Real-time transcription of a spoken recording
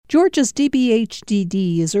Georgia's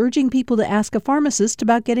DBHDD is urging people to ask a pharmacist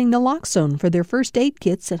about getting naloxone for their first aid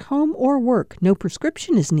kits at home or work. No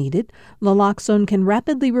prescription is needed. Naloxone can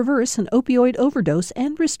rapidly reverse an opioid overdose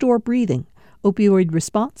and restore breathing.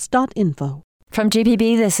 Opioidresponse.info. From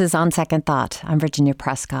GPB, this is On Second Thought. I'm Virginia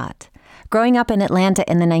Prescott. Growing up in Atlanta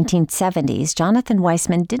in the 1970s, Jonathan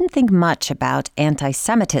Weissman didn't think much about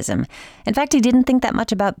anti-Semitism. In fact, he didn't think that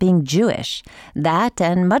much about being Jewish. That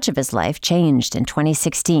and much of his life changed in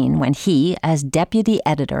 2016 when he, as deputy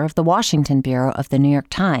editor of the Washington Bureau of the New York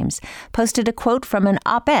Times, posted a quote from an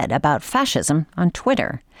op-ed about fascism on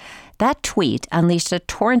Twitter. That tweet unleashed a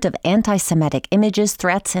torrent of anti-Semitic images,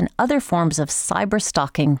 threats, and other forms of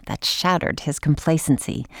cyber-stalking that shattered his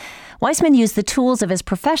complacency. Weissman used the tools of his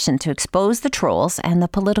profession to expose the trolls and the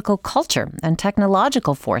political culture and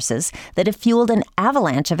technological forces that have fueled an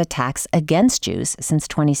avalanche of attacks against Jews since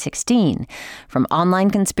 2016, from online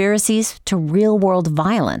conspiracies to real-world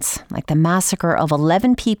violence, like the massacre of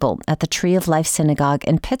 11 people at the Tree of Life Synagogue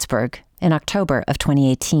in Pittsburgh in October of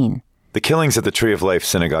 2018. The killings at the Tree of Life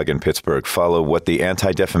Synagogue in Pittsburgh follow what the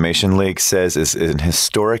Anti-Defamation League says is an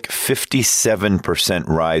historic 57%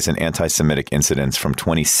 rise in anti-Semitic incidents from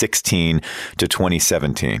 2016 to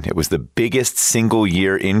 2017. It was the biggest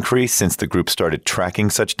single-year increase since the group started tracking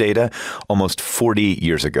such data almost 40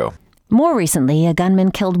 years ago. More recently, a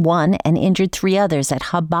gunman killed one and injured three others at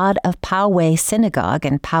Chabad of Poway Synagogue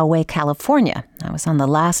in Poway, California. That was on the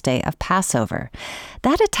last day of Passover.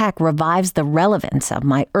 That attack revives the relevance of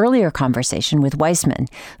my earlier conversation with Weissman,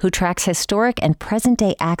 who tracks historic and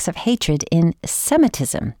present-day acts of hatred in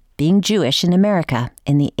Semitism, being Jewish in America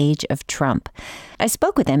in the age of Trump. I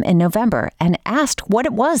spoke with him in November and asked what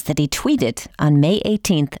it was that he tweeted on May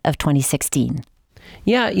 18th of 2016.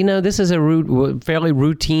 Yeah, this is a fairly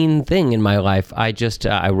routine thing in my life. I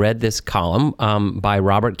read this column by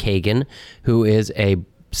Robert Kagan, who is a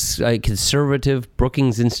conservative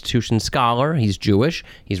Brookings Institution scholar. He's Jewish,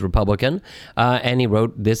 he's Republican, and he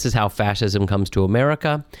wrote, "This is how fascism comes to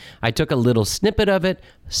America." I took a little snippet of it,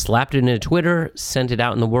 slapped it into Twitter, sent it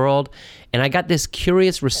out in the world, and I got this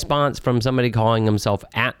curious response from somebody calling himself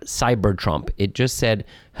 @CyberTrump. It just said,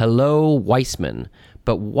 "Hello, Weissman."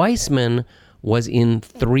 But Weissman was in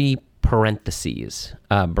three parentheses,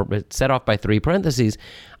 set off by three parentheses.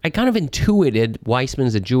 I kind of intuited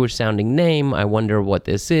Weissman's a Jewish-sounding name. I wonder what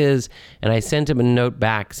this is. And I sent him a note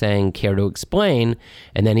back saying, "Care to explain?"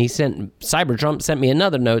 And then CyberTrump sent me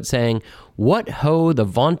another note saying, "What ho, the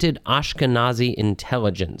vaunted Ashkenazi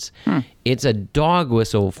intelligence. It's a dog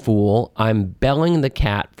whistle, fool. I'm belling the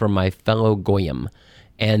cat for my fellow Goyim."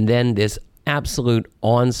 And then this absolute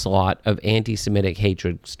onslaught of anti-Semitic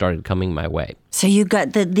hatred started coming my way. So you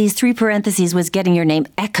got these three parentheses was getting your name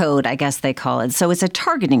echoed, I guess they call it. So it's a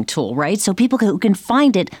targeting tool, right? So people who can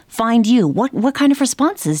find it, find you. What kind of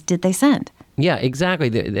responses did they send? Yeah,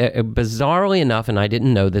 exactly. Bizarrely enough, and I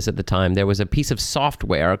didn't know this at the time, there was a piece of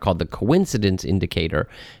software called the Coincidence Indicator,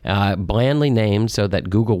 blandly named so that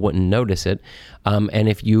Google wouldn't notice it. And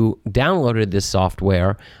if you downloaded this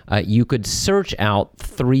software, you could search out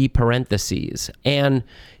three parentheses. And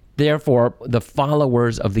therefore, the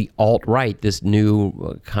followers of the alt-right, this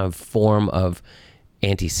new kind of form of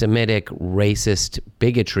anti-Semitic, racist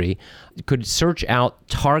bigotry, could search out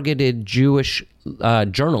targeted Jewish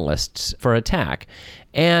journalists for attack.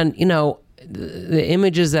 And, the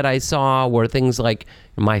images that I saw were things like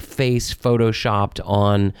my face photoshopped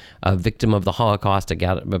on a victim of the Holocaust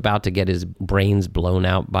about to get his brains blown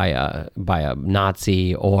out by a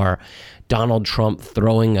Nazi, or Donald Trump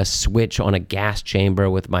throwing a switch on a gas chamber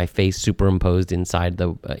with my face superimposed inside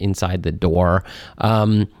the door.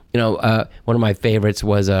 One of my favorites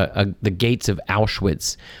was the gates of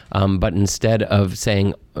Auschwitz, but instead of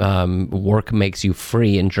saying "work makes you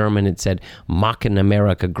free" in German, it said "Machen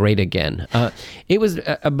America Great Again." It was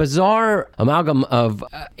a bizarre amalgam of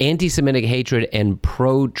anti-Semitic hatred and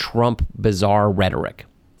pro-Trump bizarre rhetoric.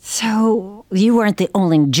 So you weren't the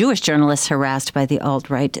only Jewish journalists harassed by the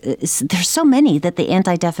alt-right. There's so many that the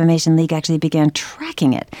Anti-Defamation League actually began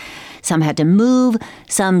tracking it. Some had to move,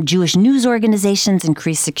 some Jewish news organizations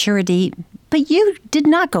increased security, but you did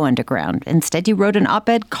not go underground. Instead, you wrote an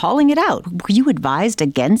op-ed calling it out. Were you advised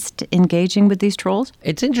against engaging with these trolls?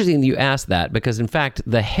 It's interesting that you asked that because, in fact,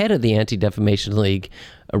 the head of the Anti-Defamation League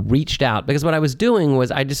reached out because what I was doing was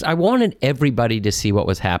I wanted everybody to see what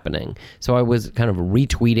was happening. So I was kind of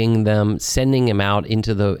retweeting them, sending them out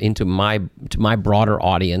to my broader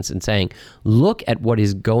audience and saying, look at what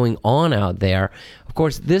is going on out there. Of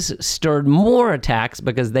course, this stirred more attacks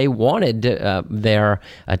because they wanted their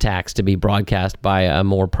attacks to be broadcast by a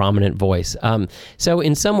more prominent voice. So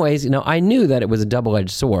in some ways, I knew that it was a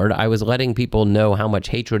double-edged sword. I was letting people know how much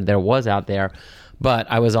hatred there was out there, but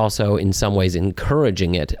I was also, in some ways,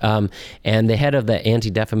 encouraging it. And the head of the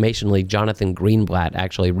Anti-Defamation League, Jonathan Greenblatt,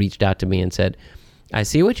 actually reached out to me and said, I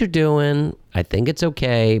see what you're doing. I think it's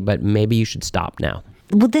okay, but maybe you should stop now.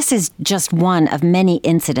 Well, this is just one of many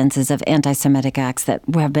incidences of anti-Semitic acts that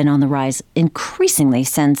have been on the rise increasingly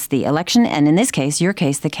since the election, and in this case, your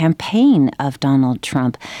case, the campaign of Donald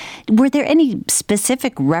Trump. Were there any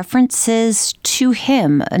specific references to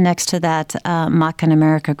him next to that Make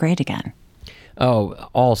America Great Again? Oh,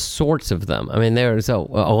 all sorts of them. I mean, there's a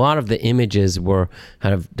lot of the images were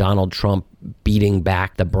kind of Donald Trump beating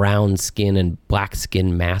back the brown skin and black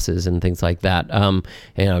skin masses and things like that.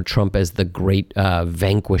 Trump as the great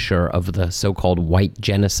vanquisher of the so-called white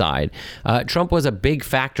genocide. Trump was a big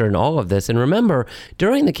factor in all of this. And remember,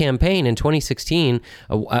 during the campaign in 2016,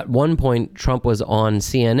 at one point, Trump was on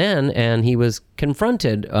CNN and he was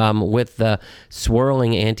confronted with the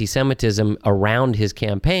swirling anti-Semitism around his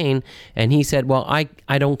campaign. And he said, well,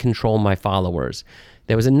 I don't control my followers.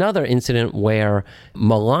 There was another incident where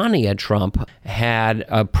Melania Trump had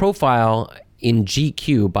a profile in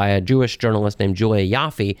GQ by a Jewish journalist named Julia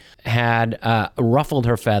Yaffe, had ruffled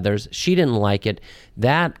her feathers. She didn't like it.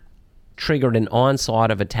 That triggered an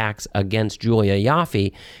onslaught of attacks against Julia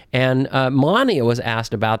Yaffe. And Melania was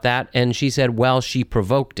asked about that, and she said, well, she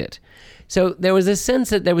provoked it. So there was a sense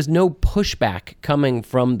that there was no pushback coming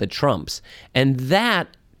from the Trumps. And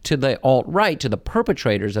that, to the alt-right, to the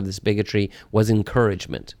perpetrators of this bigotry, was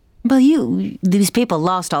encouragement. Well, these people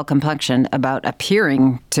lost all compunction about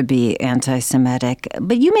appearing to be anti-Semitic,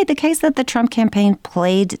 but you made the case that the Trump campaign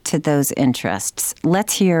played to those interests.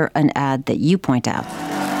 Let's hear an ad that you point out.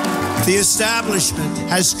 The establishment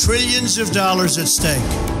has trillions of dollars at stake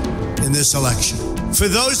in this election. For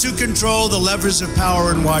those who control the levers of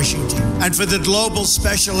power in Washington and for the global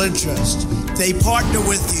special interest, they partner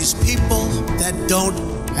with these people that don't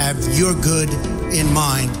have your good in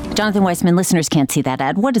mind. Jonathan Weissman, listeners can't see that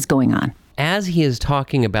ad. What is going on? As he is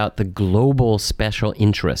talking about the global special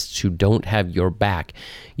interests who don't have your back,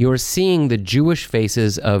 you're seeing the Jewish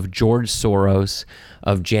faces of George Soros,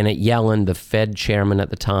 of Janet Yellen, the Fed chairman at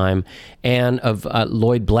the time, and of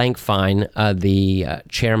Lloyd Blankfein, the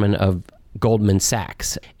chairman of Goldman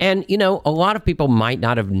Sachs. And, a lot of people might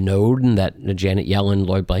not have known that Janet Yellen,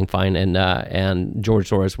 Lloyd Blankfein, and George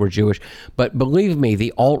Soros were Jewish, but believe me,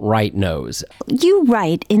 the alt-right knows. You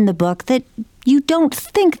write in the book that you don't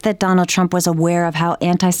think that Donald Trump was aware of how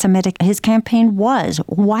anti-Semitic his campaign was.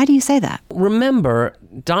 Why do you say that? Remember,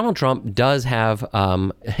 Donald Trump does have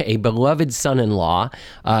a beloved son-in-law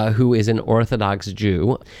who is an Orthodox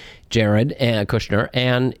Jew, Jared Kushner,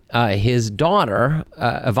 and his daughter,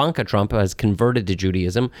 Ivanka Trump, has converted to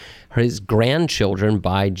Judaism. His grandchildren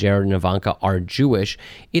by Jared and Ivanka are Jewish.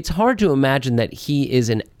 It's hard to imagine that he is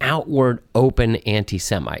an outward, open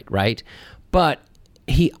anti-Semite, right? But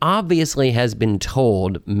he obviously has been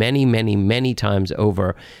told many, many, many times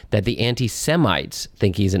over that the anti-Semites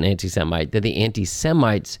think he's an anti-Semite, that the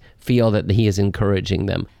anti-Semites feel that he is encouraging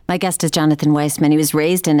them. My guest is Jonathan Weissman. He was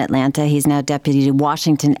raised in Atlanta. He's now deputy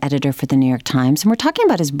Washington editor for the New York Times. And we're talking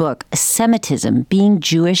about his book, Semitism, Being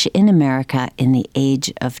Jewish in America in the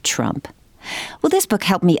Age of Trump. Well, this book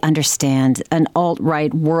helped me understand an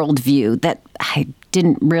alt-right worldview that I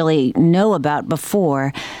didn't really know about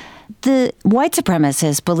before. The white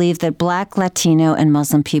supremacists believe that Black, Latino, and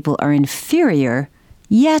Muslim people are inferior,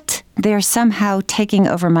 yet they're somehow taking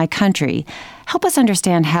over my country. Help us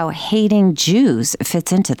understand how hating Jews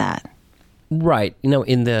fits into that. Right.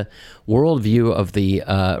 In the worldview of the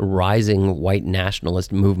rising white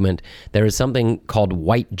nationalist movement, there is something called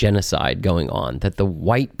white genocide going on, that the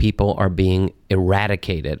white people are being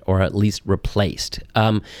eradicated or at least replaced.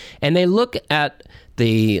 And they look at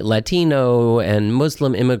the Latino and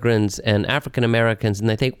Muslim immigrants and African Americans, and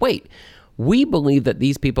they think, wait, we believe that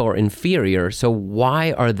these people are inferior, so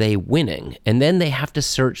why are they winning? And then they have to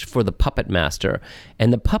search for the puppet master.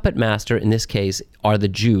 And the puppet master in this case are the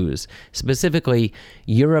Jews, specifically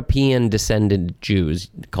European descended Jews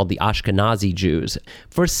called the Ashkenazi Jews.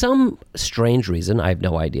 For some strange reason, I have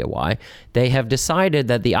no idea why, they have decided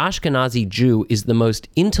that the Ashkenazi Jew is the most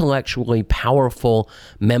intellectually powerful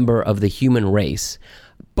member of the human race,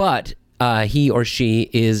 but he or she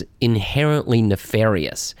is inherently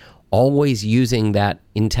nefarious, always using that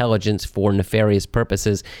intelligence for nefarious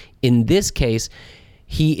purposes. In this case,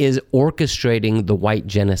 he is orchestrating the white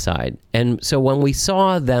genocide. And so when we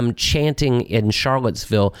saw them chanting in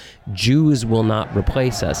Charlottesville, Jews will not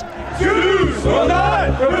replace us. Jews Jews will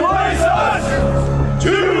not replace us!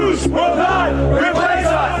 Jews will not replace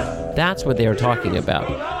us! That's what they are talking about,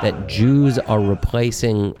 that Jews are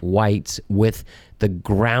replacing whites with the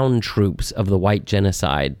ground troops of the white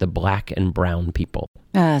genocide, the black and brown people.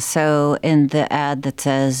 So in the ad that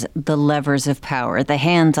says the levers of power, the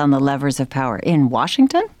hands on the levers of power in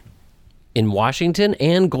Washington? In Washington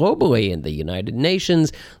and globally in the United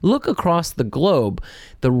Nations, look across the globe,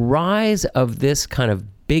 the rise of this kind of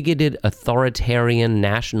bigoted authoritarian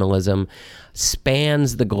nationalism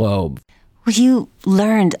spans the globe. Well, you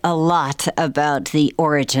learned a lot about the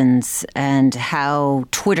origins and how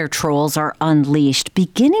Twitter trolls are unleashed,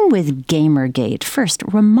 beginning with Gamergate. First,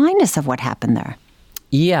 remind us of what happened there.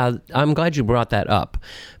 Yeah, I'm glad you brought that up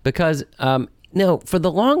because, for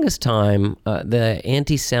the longest time, the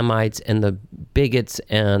anti-Semites and the bigots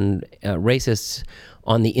and racists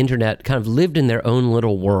on the internet kind of lived in their own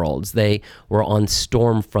little worlds. They were on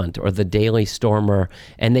Stormfront or the Daily Stormer,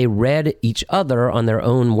 and they read each other on their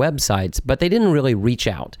own websites, but they didn't really reach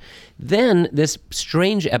out. Then this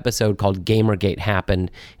strange episode called Gamergate happened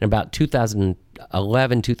in about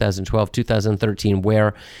 2011, 2012, 2013,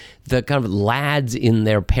 where the kind of lads in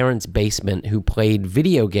their parents' basement who played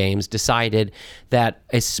video games decided that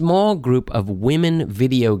a small group of women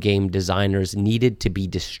video game designers needed to be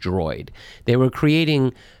destroyed. They were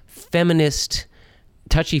creating feminist,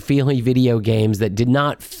 touchy-feely video games that did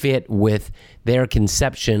not fit with their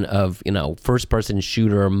conception of, first-person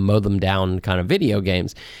shooter, mow them down kind of video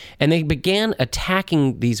games. And they began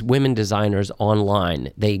attacking these women designers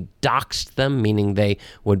online. They doxed them, meaning they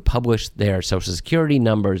would publish their social security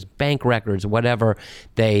numbers, bank records, whatever.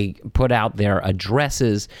 They put out their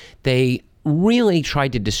addresses. They really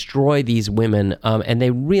tried to destroy these women, and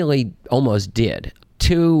they really almost did.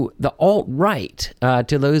 To the alt-right,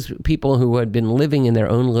 to those people who had been living in their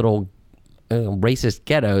own little racist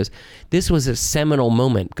ghettos, this was a seminal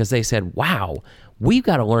moment because they said, wow, we've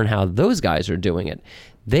got to learn how those guys are doing it.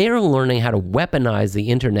 They're learning how to weaponize the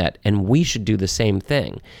internet, and we should do the same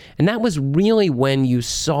thing. And that was really when you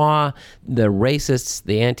saw the racists,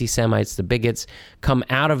 the anti-Semites, the bigots come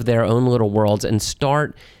out of their own little worlds and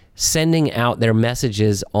start sending out their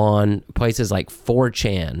messages on places like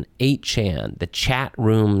 4chan, 8chan, the chat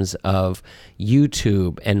rooms of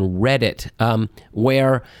YouTube and Reddit,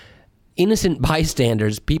 where innocent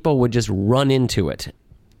bystanders, people would just run into it.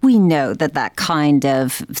 We know that kind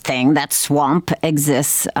of thing, that swamp,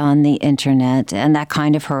 exists on the internet and that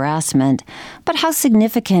kind of harassment. But how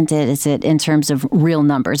significant is it in terms of real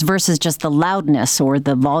numbers versus just the loudness or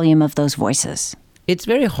the volume of those voices? It's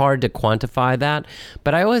very hard to quantify that,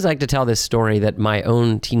 but I always like to tell this story that my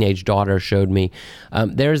own teenage daughter showed me.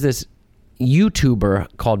 There's this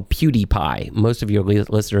YouTuber called PewDiePie. Most of your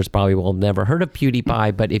listeners probably will have never heard of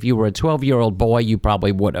PewDiePie, but if you were a 12-year-old boy, you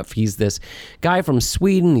probably would have. He's this guy from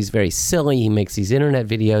Sweden. He's very silly. He makes these internet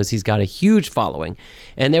videos. He's got a huge following.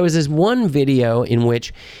 And there was this one video in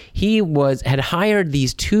which he had hired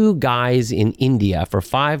these two guys in India for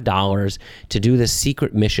 $5 to do this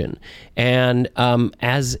secret mission. And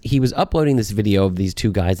as he was uploading this video of these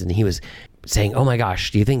two guys, and he was saying, oh my gosh,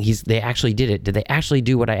 do you think they actually did it? Did they actually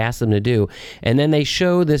do what I asked them to do? And then they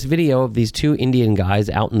show this video of these two Indian guys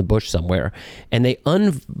out in the bush somewhere, and they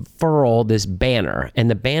unfurl this banner, and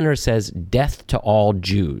the banner says, "Death to all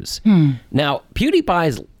Jews." Now, PewDiePie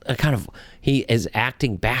is he is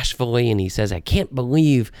acting bashfully, and he says, I can't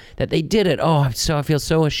believe that they did it. Oh, I feel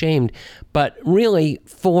so ashamed. But really,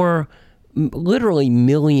 for literally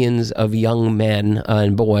millions of young men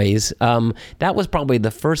and boys, that was probably the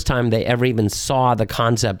first time they ever even saw the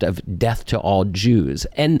concept of death to all Jews.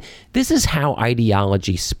 And this is how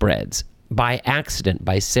ideology spreads, by accident,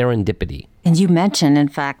 by serendipity. And you mentioned, in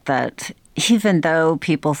fact, that even though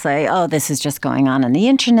people say, oh, this is just going on the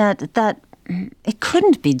internet, that it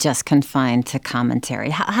couldn't be just confined to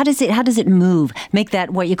commentary. How does it move, make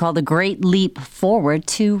that what you call the great leap forward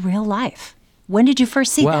to real life? When did you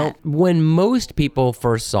first see that? Well, when most people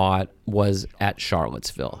first saw it was at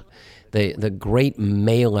Charlottesville. The great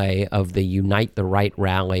melee of the Unite the Right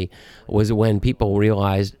rally was when people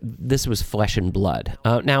realized this was flesh and blood.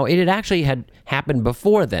 Now, it had happened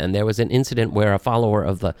before then. There was an incident where a follower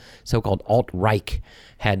of the so-called Alt-Reich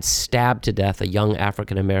had stabbed to death a young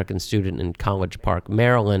African-American student in College Park,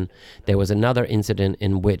 Maryland. There was another incident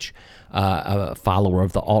in which a follower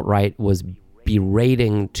of the Alt-Right was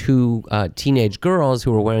berating two teenage girls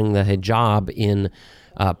who were wearing the hijab in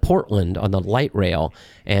Portland on the light rail,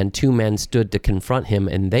 and two men stood to confront him,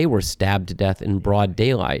 and they were stabbed to death in broad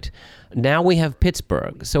daylight. Now we have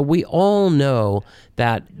Pittsburgh. So we all know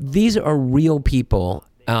that these are real people.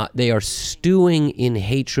 They are stewing in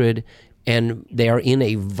hatred, and they are in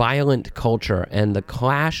a violent culture, and the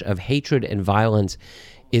clash of hatred and violence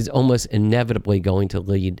is almost inevitably going to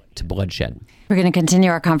lead to bloodshed. We're going to continue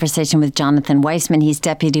our conversation with Jonathan Weissman. He's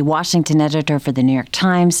deputy Washington editor for the New York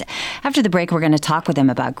Times. After the break, we're going to talk with him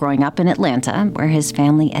about growing up in Atlanta, where his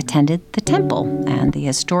family attended the temple, and the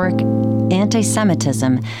historic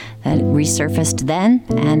anti-Semitism that resurfaced then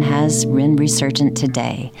and has been resurgent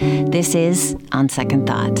today. This is On Second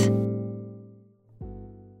Thought.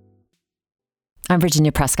 I'm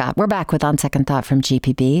Virginia Prescott. We're back with On Second Thought from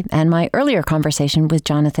GPB and my earlier conversation with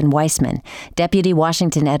Jonathan Weissman, deputy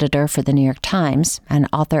Washington editor for the New York Times and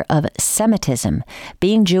author of Semitism,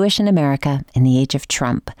 Being Jewish in America in the Age of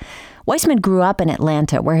Trump. Weissman grew up in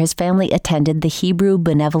Atlanta, where his family attended the Hebrew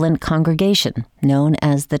Benevolent Congregation, known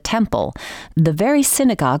as the Temple, the very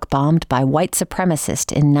synagogue bombed by white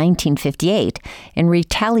supremacists in 1958 in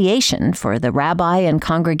retaliation for the rabbi and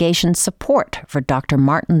congregation's support for Dr.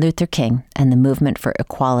 Martin Luther King and the movement for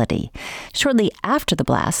equality. Shortly after the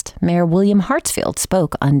blast, Mayor William Hartsfield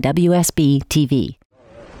spoke on WSB TV.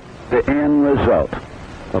 The end result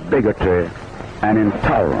of bigotry and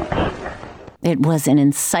intolerance. It was an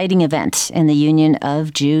inciting event in the union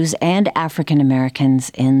of Jews and African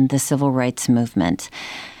Americans in the civil rights movement.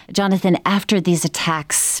 Jonathan, after these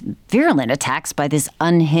attacks, virulent attacks by this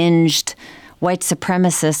unhinged white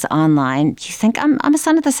supremacists online, you think, I'm a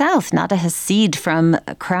son of the South, not a Hasid from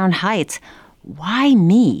Crown Heights. Why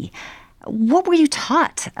me? What were you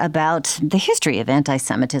taught about the history of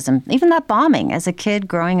anti-Semitism, even that bombing as a kid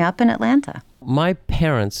growing up in Atlanta? My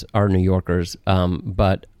parents are New Yorkers,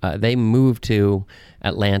 but they moved to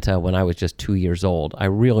Atlanta when I was just 2 years old. I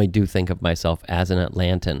really do think of myself as an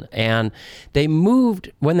Atlantan. And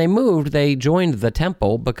when they moved, they joined the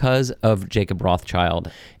Temple because of Jacob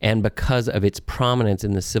Rothschild and because of its prominence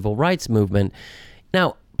in the civil rights movement.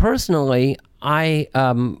 Now, personally,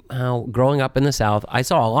 growing up in the South, I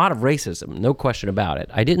saw a lot of racism, no question about it.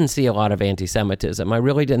 I didn't see a lot of anti-Semitism. I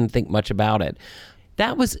really didn't think much about it.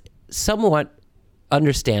 That was somewhat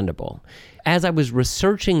understandable. As I was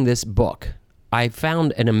researching this book, I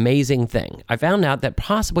found an amazing thing. I found out that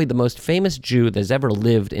possibly the most famous Jew that's ever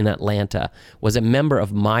lived in Atlanta was a member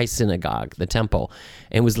of my synagogue, the Temple,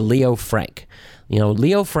 and it was Leo Frank.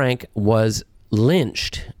 Leo Frank was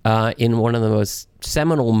lynched in one of the most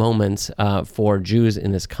seminal moments for Jews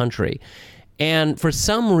in this country. And for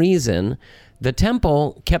some reason, the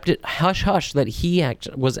Temple kept it hush-hush that he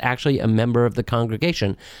was actually a member of the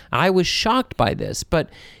congregation. I was shocked by this, but,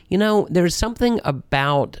 there's something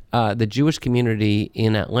about the Jewish community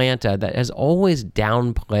in Atlanta that has always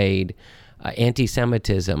downplayed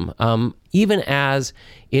anti-Semitism, even as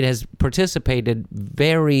it has participated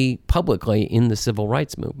very publicly in the civil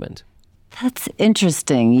rights movement. That's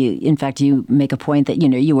interesting. In fact, you make a point that,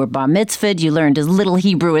 you were bar mitzvahed, you learned as little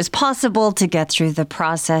Hebrew as possible to get through the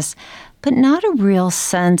process, but not a real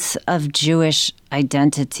sense of Jewish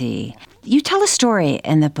identity. You tell a story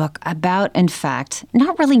in the book about, in fact,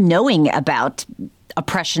 not really knowing about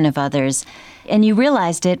oppression of others, and you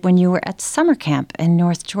realized it when you were at summer camp in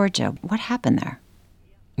North Georgia. What happened there?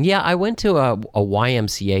 Yeah, I went to a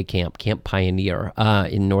YMCA camp, Camp Pioneer,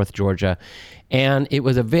 in North Georgia, and it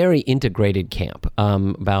was a very integrated camp.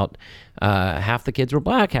 About half the kids were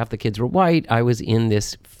black, half the kids were white. I was in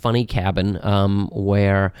this funny cabin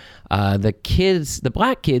where the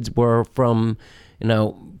black kids were from,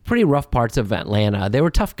 pretty rough parts of Atlanta. They were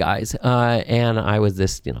tough guys, and I was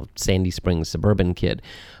this, Sandy Springs suburban kid.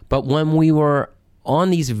 But when we were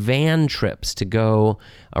on these van trips to go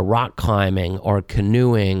rock climbing or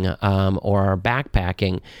canoeing or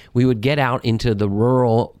backpacking, we would get out into the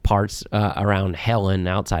rural parts around Helen,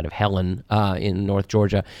 outside of Helen in North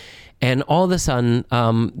Georgia. And all of a sudden,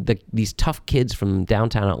 these tough kids from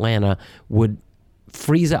downtown Atlanta would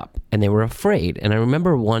freeze up, and they were afraid. And I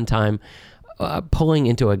remember one time pulling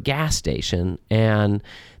into a gas station and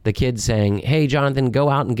the kid saying, "Hey, Jonathan, go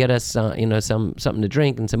out and get us, something to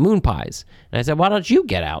drink and some moon pies." And I said, "Why don't you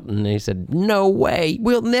get out?" And they said, "No way,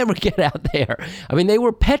 we'll never get out there." I mean, they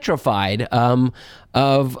were petrified of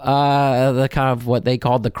the kind of what they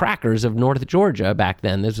called the crackers of North Georgia back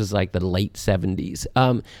then. This was like the late 70s.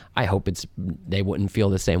 I hope they wouldn't feel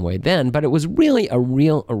the same way then, but it was really a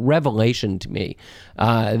revelation to me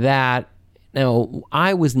that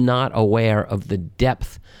I was not aware of the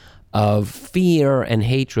depth of fear and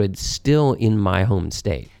hatred still in my home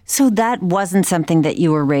state. So that wasn't something that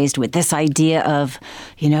you were raised with, this idea of,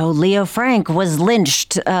 Leo Frank was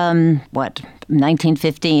lynched,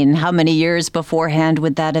 1915, how many years beforehand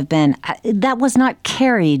would that have been? That was not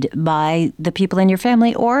carried by the people in your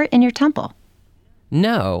family or in your temple.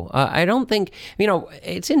 No, I don't think,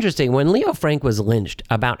 it's interesting. When Leo Frank was lynched,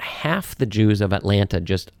 about half the Jews of Atlanta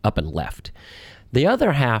just up and left. The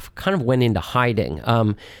other half kind of went into hiding.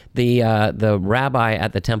 The rabbi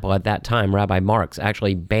at the temple at that time, Rabbi Marks,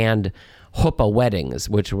 actually banned huppah weddings,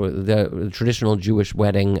 which were the traditional Jewish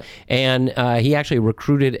wedding. And he actually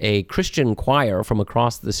recruited a Christian choir from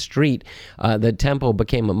across the street. The temple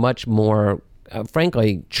became a much more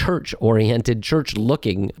frankly, church-oriented,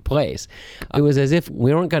 church-looking place. It was as if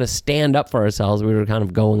we weren't going to stand up for ourselves. We were kind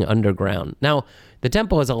of going underground. Now, the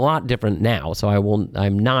temple is a lot different now, so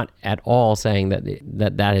I'm not at all saying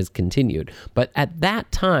that has continued. But at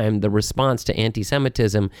that time, the response to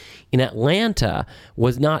anti-Semitism in Atlanta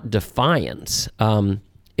was not defiance.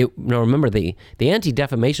 Remember, the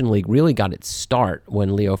Anti-Defamation League really got its start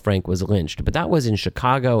when Leo Frank was lynched, but that was in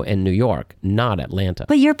Chicago and New York, not Atlanta.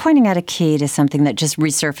 But you're pointing out a key to something that just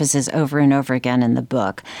resurfaces over and over again in the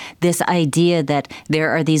book. This idea that there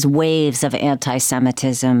are these waves of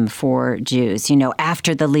anti-Semitism for Jews.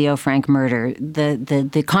 After the Leo Frank murder,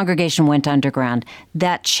 the congregation went underground.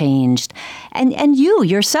 That changed. And you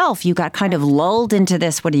yourself, you got kind of lulled into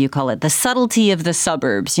this, what do you call it, the subtlety of the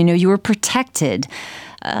suburbs. You were protected.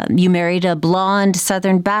 You married a blonde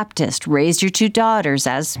Southern Baptist, raised your two daughters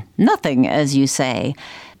as nothing, as you say.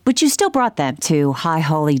 But you still brought them to High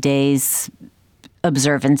Holy Days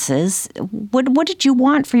observances. What did you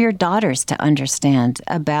want for your daughters to understand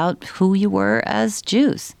about who you were as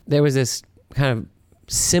Jews? There was this kind of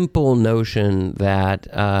simple notion that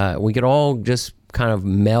we could all just kind of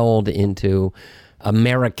meld into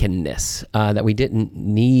Americanness, that we didn't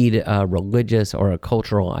need a religious or a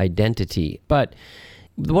cultural identity. But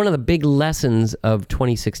one of the big lessons of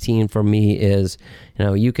 2016 for me is,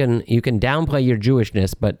 you can downplay your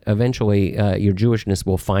Jewishness, but eventually your Jewishness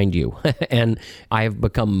will find you. And I've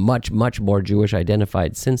become much, much more Jewish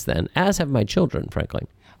identified since then, as have my children, frankly.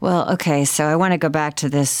 Well, okay, so I want to go back to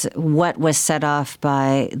this, what was set off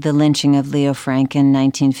by the lynching of Leo Frank in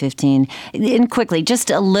 1915. And quickly,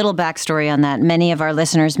 just a little backstory on that. Many of our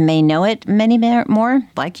listeners may know it, many more,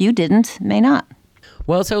 like you didn't, may not.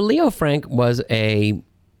 Well, so Leo Frank was a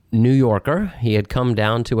New Yorker. He had come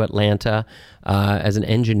down to Atlanta as an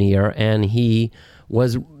engineer, and he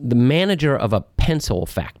was the manager of a pencil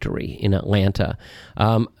factory in Atlanta.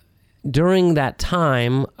 During that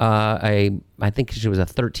time, I think she was a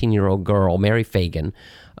 13-year-old girl, Mary Fagan,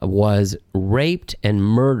 was raped and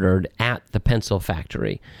murdered at the pencil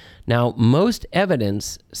factory. Now, most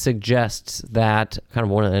evidence suggests that kind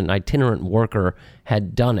of an itinerant worker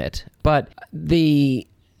had done it, but the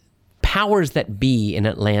powers that be in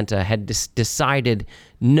Atlanta had decided,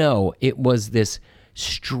 no, it was this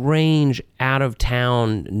strange,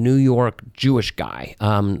 out-of-town New York Jewish guy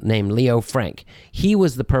named Leo Frank. He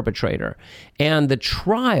was the perpetrator. And the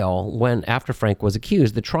trial, after Frank was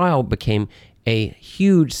accused, the trial became a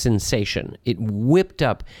huge sensation. It whipped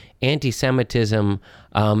up anti-Semitism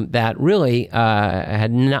that really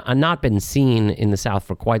had not been seen in the South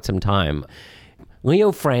for quite some time.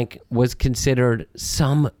 Leo Frank was considered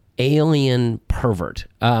some alien pervert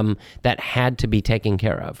that had to be taken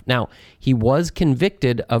care of. Now, he was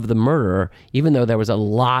convicted of the murder, even though there was a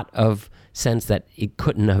lot of sense that it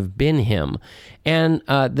couldn't have been him. And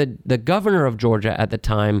the governor of Georgia at the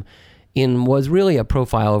time was really a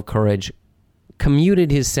profile of courage,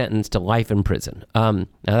 commuted his sentence to life in prison. Now,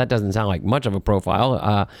 that doesn't sound like much of a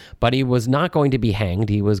profile, but he was not going to be hanged.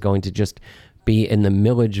 He was going to just be in the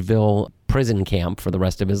Milledgeville prison camp for the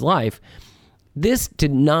rest of his life. This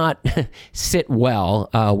did not sit well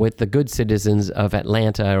with the good citizens of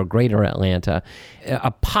Atlanta or greater Atlanta. A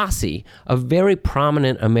posse of very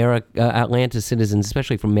prominent Atlanta citizens,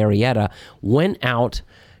 especially from Marietta, went out,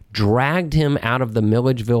 dragged him out of the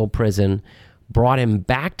Milledgeville prison, brought him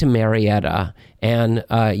back to Marietta, and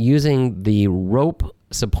using the rope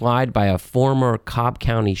supplied by a former Cobb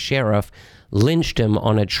County sheriff, lynched him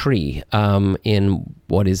on a tree in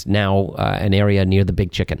what is now an area near the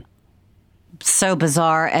Big Chicken. So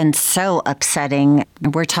bizarre and so upsetting.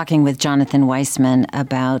 We're talking with Jonathan Weissman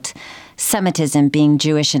about Semitism being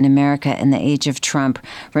Jewish in America in the age of Trump,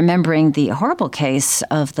 remembering the horrible case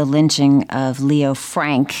of the lynching of Leo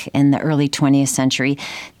Frank in the early 20th century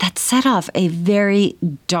that set off a very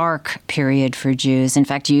dark period for Jews. In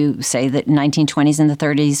fact, you say that 1920s and the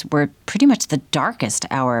 30s were pretty much the darkest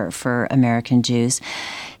hour for American Jews.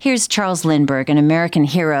 Here's Charles Lindbergh, an American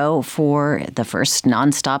hero for the first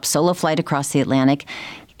nonstop solo flight across the Atlantic.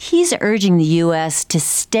 He's urging the U.S. to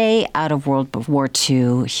stay out of World War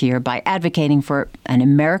II here by advocating for an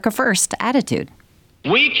America First attitude.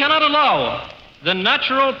 We cannot allow the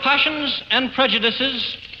natural passions and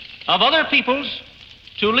prejudices of other peoples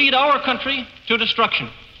to lead our country to destruction.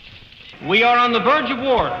 We are on the verge of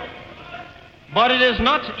war, but it is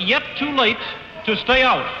not yet too late to stay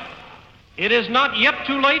out. It is not yet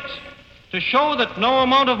too late to show that no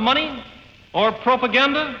amount of money or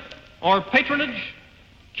propaganda or patronage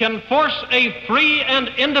can force a free and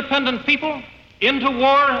independent people into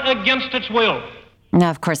war against its will. Now,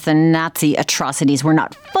 of course, the Nazi atrocities were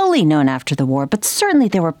not fully known after the war, but certainly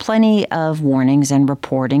there were plenty of warnings and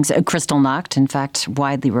reportings. Kristallnacht, in fact,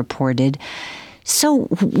 widely reported. So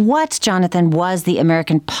what, Jonathan, was the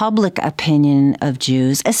American public opinion of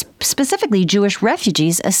Jews, specifically Jewish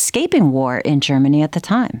refugees escaping war in Germany at the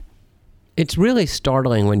time? It's really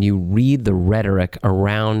startling when you read the rhetoric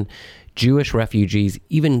around Jewish refugees,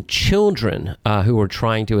 even children who were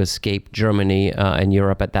trying to escape Germany and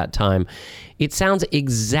Europe at that time. It sounds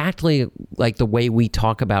exactly like the way we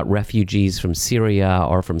talk about refugees from Syria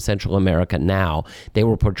or from Central America now. They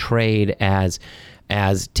were portrayed as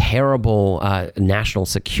terrible national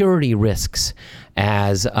security risks,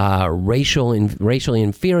 as racially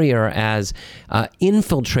inferior, as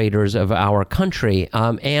infiltrators of our country.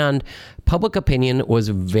 And public opinion was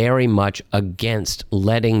very much against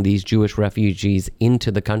letting these Jewish refugees into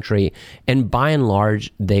the country. And by and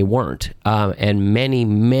large, they weren't. And many,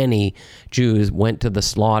 many Jews went to the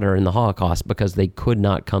slaughter in the Holocaust because they could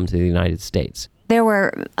not come to the United States. There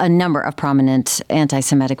were a number of prominent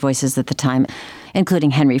anti-Semitic voices at the time,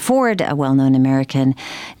 including Henry Ford, a well-known American.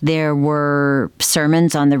 There were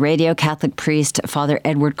sermons on the radio, Catholic priest Father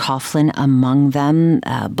Edward Coughlin among them,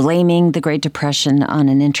 blaming the Great Depression on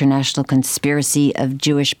an international conspiracy of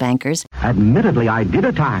Jewish bankers. Admittedly, I did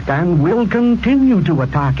attack and will continue to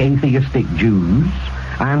attack atheistic Jews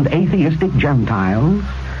and atheistic Gentiles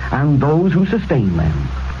and those who sustain them.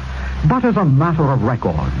 But as a matter of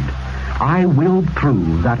record, I will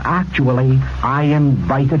prove that actually I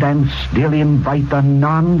invited and still invite the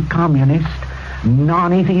non-communist,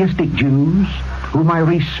 non-atheistic Jews whom I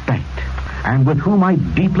respect and with whom I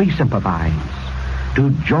deeply sympathize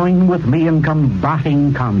to join with me in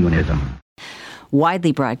combating communism.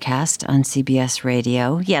 Widely broadcast on CBS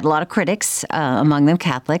radio. He had a lot of critics, among them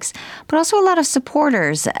Catholics, but also a lot of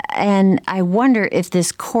supporters. And I wonder if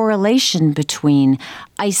this correlation between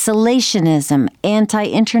isolationism,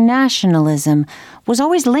 anti-internationalism was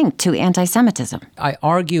always linked to anti-Semitism. I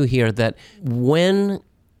argue here that when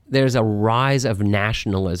there's a rise of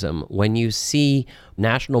nationalism, when you see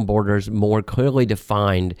national borders more clearly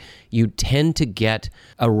defined, you tend to get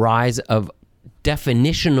a rise of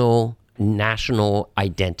definitional national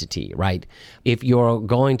identity, right? If you're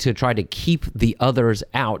going to try to keep the others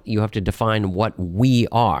out, you have to define what we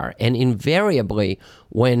are. And invariably,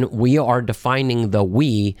 when we are defining the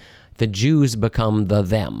we, the Jews become the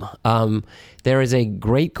them. There is a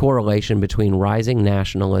great correlation between rising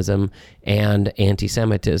nationalism and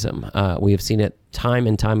anti-Semitism. We have seen it time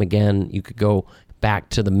and time again. You could go back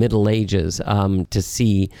to the Middle Ages to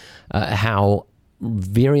see how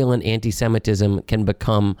virulent anti-Semitism can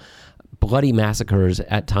become bloody massacres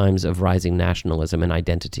at times of rising nationalism and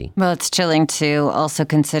identity. Well, it's chilling to also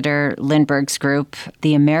consider Lindbergh's group,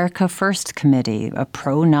 the America First Committee, a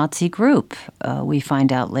pro-Nazi group, we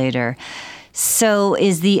find out later. So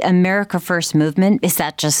is the America First movement, is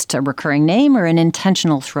that just a recurring name or an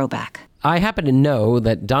intentional throwback? I happen to know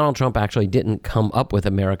that Donald Trump actually didn't come up with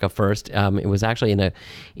America First. It was actually in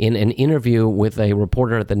an interview with a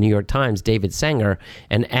reporter at the New York Times, David Sanger,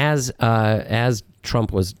 and as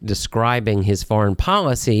Trump was describing his foreign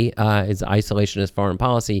policy, his isolationist foreign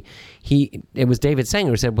policy, it was David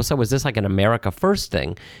Sanger who said, well, so was this like an America First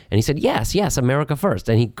thing? And he said, yes, America First.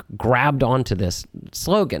 And he grabbed onto this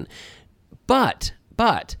slogan. But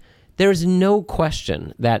there's no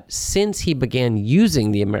question that since he began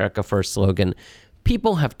using the America First slogan,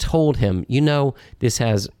 people have told him, this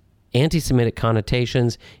has anti-Semitic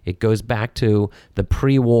connotations. It goes back to the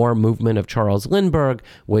pre-war movement of Charles Lindbergh,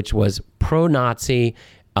 which was pro-Nazi,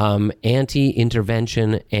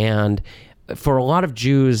 anti-intervention, and for a lot of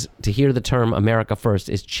Jews to hear the term America First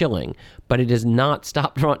is chilling, but it does not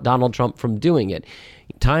stop Donald Trump from doing it.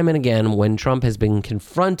 Time and again, when Trump has been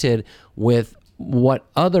confronted with what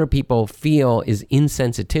other people feel is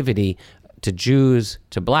insensitivity to Jews,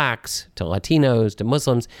 to blacks, to Latinos, to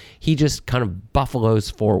Muslims, he just kind of buffaloes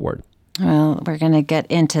forward. Well, we're going to get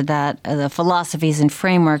into that, the philosophies and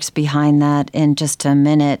frameworks behind that in just a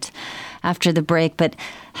minute after the break. But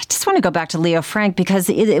I just want to go back to Leo Frank because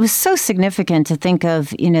it was so significant to think of,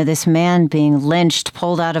 this man being lynched,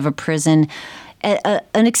 pulled out of a prison,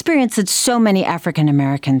 an experience that so many African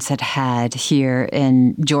Americans had here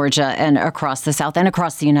in Georgia and across the South and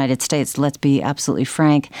across the United States. Let's be absolutely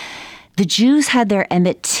frank. The Jews had their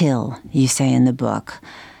Emmett Till, you say in the book.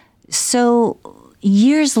 So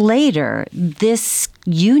years later, this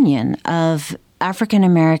union of African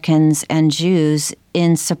Americans and Jews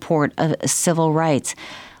in support of civil rights,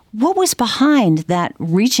 what was behind that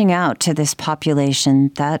reaching out to this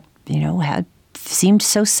population that, had seemed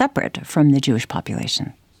so separate from the Jewish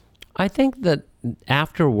population? I think that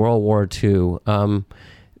after World War II,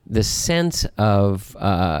 the sense of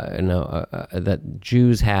that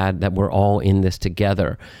Jews had, that we're all in this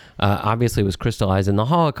together, obviously was crystallized in the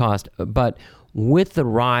Holocaust. But with the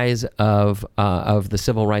rise of the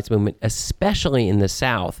civil rights movement, especially in the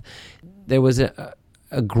South, there was a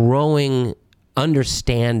growing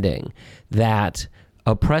understanding that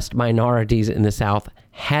oppressed minorities in the South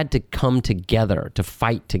had to come together to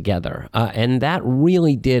fight together. And that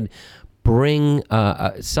really did bring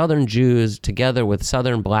Southern Jews together with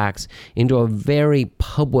Southern blacks into a very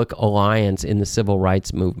public alliance in the civil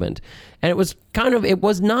rights movement. And it was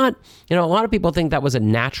not, a lot of people think that was a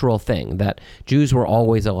natural thing, that Jews were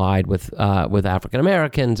always allied with African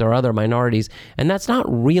Americans or other minorities. And that's not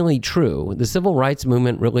really true. The civil rights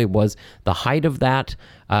movement really was the height of that.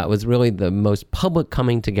 It was really the most public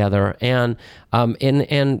coming together. And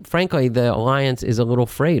frankly, the alliance is a little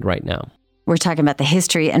frayed right now. We're talking about the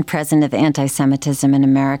history and present of anti-Semitism in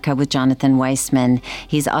America with Jonathan Weissman.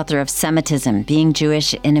 He's author of Semitism, Being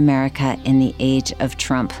Jewish in America in the Age of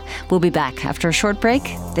Trump. We'll be back after a short break.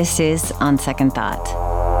 This is On Second Thought.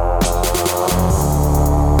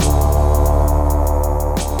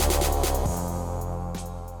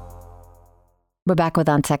 We're back with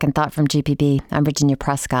On Second Thought from GPB. I'm Virginia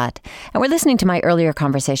Prescott. And we're listening to my earlier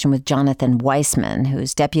conversation with Jonathan Weissman,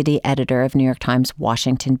 who's deputy editor of New York Times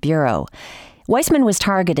Washington Bureau. Weissman was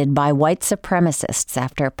targeted by white supremacists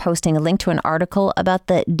after posting a link to an article about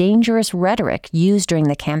the dangerous rhetoric used during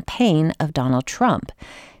the campaign of Donald Trump.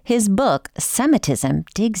 His book, Semitism,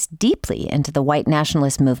 digs deeply into the white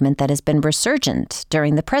nationalist movement that has been resurgent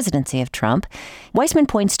during the presidency of Trump. Weissman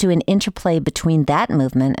points to an interplay between that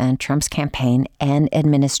movement and Trump's campaign and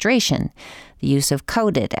administration. The use of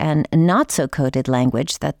coded and not-so-coded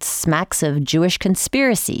language that smacks of Jewish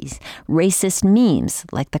conspiracies, racist memes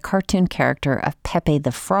like the cartoon character of Pepe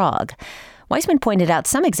the Frog. Weissman pointed out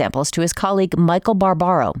some examples to his colleague Michael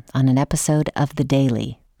Barbaro on an episode of The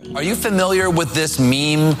Daily. Are you familiar with this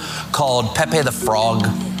meme called Pepe the Frog?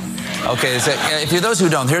 Okay, so if you're those who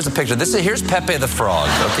don't, here's a picture. Here's Pepe the Frog,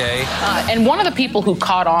 okay? And one of the people who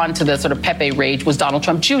caught on to the sort of Pepe rage was Donald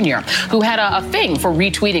Trump Jr., who had a thing for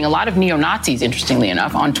retweeting a lot of neo-Nazis, interestingly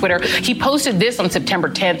enough, on Twitter. He posted this on September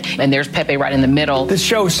 10th, and there's Pepe right in the middle. This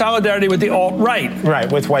shows solidarity with the alt-right.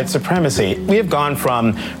 Right, with white supremacy. We have gone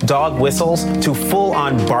from dog whistles to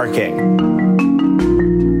full-on barking.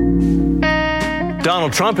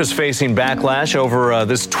 Donald Trump is facing backlash over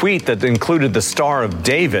this tweet that included the Star of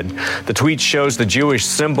David. The tweet shows the Jewish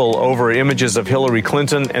symbol over images of Hillary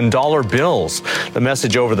Clinton and dollar bills. The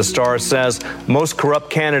message over the star says, "Most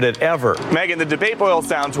corrupt candidate ever." Megan, the debate boils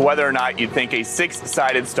down to whether or not you'd think a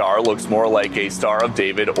six-sided star looks more like a Star of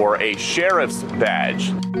David or a sheriff's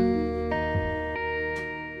badge.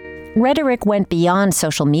 Rhetoric went beyond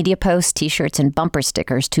social media posts, T-shirts, and bumper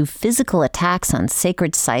stickers to physical attacks on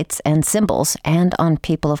sacred sites and symbols and on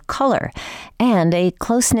people of color, and a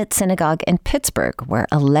close-knit synagogue in Pittsburgh where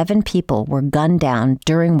 11 people were gunned down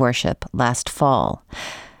during worship last fall.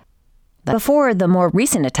 Before the more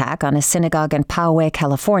recent attack on a synagogue in Poway,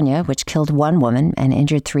 California, which killed one woman and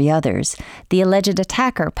injured 3 others, the alleged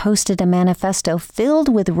attacker posted a manifesto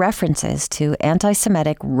filled with references to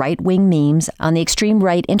anti-Semitic right-wing memes on the extreme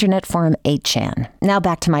right internet forum 8chan. Now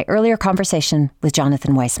back to my earlier conversation with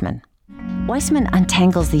Jonathan Weissman. Weissman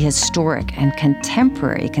untangles the historic and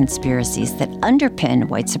contemporary conspiracies that underpin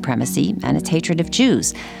white supremacy and its hatred of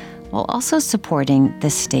Jews, while also supporting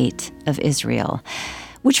the state of Israel.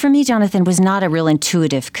 Which for me, Jonathan, was not a real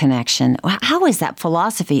intuitive connection. How is that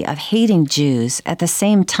philosophy of hating Jews at the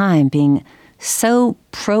same time being so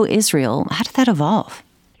pro-Israel? How did that evolve?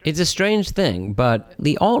 It's a strange thing, but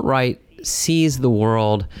the alt-right sees the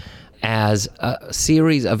world as a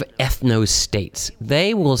series of ethno-states.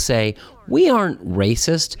 They will say, we aren't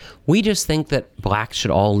racist. We just think that blacks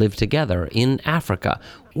should all live together in Africa.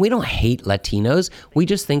 We don't hate Latinos. We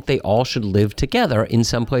just think they all should live together in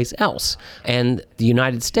someplace else. And the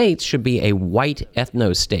United States should be a white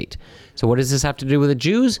ethno-state. So what does this have to do with the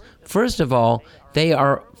Jews? First of all, they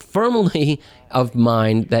are firmly of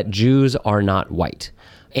mind that Jews are not white.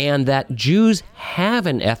 and that Jews have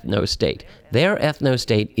an ethno-state. Their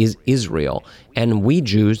ethno-state is Israel, and we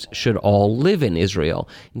Jews should all live in Israel.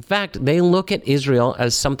 In fact, they look at Israel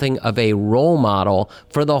as something of a role model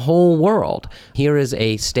for the whole world. Here is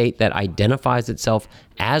a state that identifies itself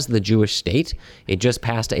as the Jewish state. It just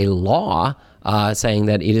passed a law saying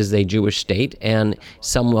that it is a Jewish state and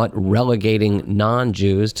somewhat relegating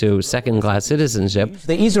non-Jews to second-class citizenship.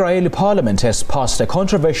 The Israeli parliament has passed a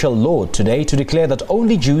controversial law today to declare that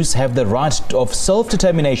only Jews have the right of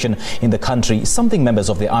self-determination in the country, something members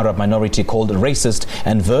of the Arab minority called racist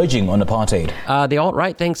and verging on apartheid. The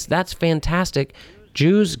alt-right thinks that's fantastic.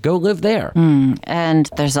 Jews, go live there. And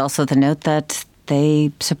there's also the note that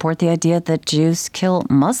they support the idea that Jews kill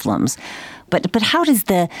Muslims. But how does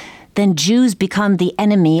then Jews become the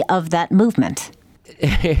enemy of that movement?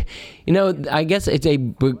 I guess it's a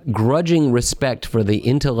begrudging respect for the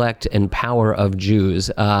intellect and power of Jews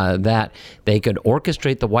that they could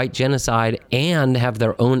orchestrate the white genocide and have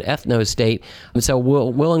their own ethno-state. So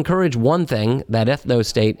we'll encourage one thing, that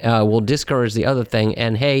ethno-state, we'll discourage the other thing.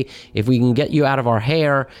 And hey, if we can get you out of our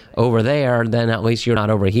hair over there, then at least you're not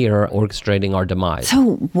over here orchestrating our demise.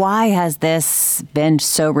 So why has this been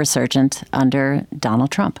so resurgent under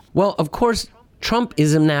Donald Trump? Well, of course, Trump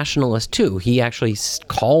is a nationalist too. He actually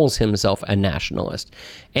calls himself a nationalist.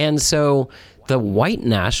 And so the white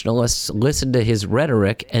nationalists listen to his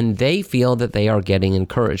rhetoric and they feel that they are getting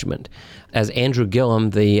encouragement. As Andrew Gillum,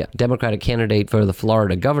 the Democratic candidate for the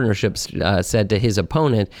Florida governorship, said to his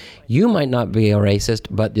opponent, you might not be a racist,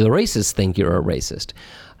 but the racists think you're a racist.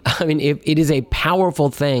 I mean, it is a powerful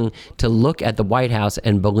thing to look at the White House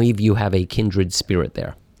and believe you have a kindred spirit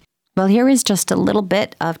there. Well, here is just a little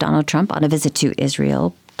bit of Donald Trump on a visit to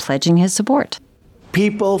Israel, pledging his support.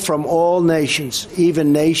 People from all nations,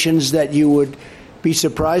 even nations that you would be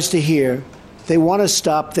surprised to hear, they want to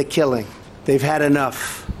stop the killing. They've had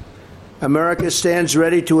enough. America stands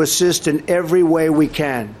ready to assist in every way we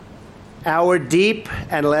can. Our deep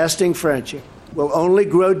and lasting friendship will only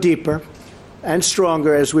grow deeper and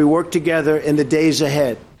stronger as we work together in the days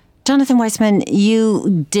ahead. Jonathan Weissman,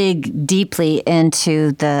 you dig deeply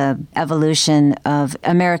into the evolution of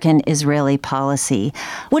American-Israeli policy.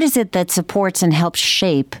 What is it that supports and helps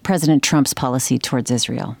shape President Trump's policy towards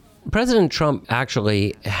Israel? President Trump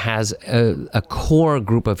actually has a core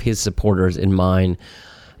group of his supporters in mind.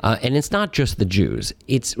 And it's not just the Jews.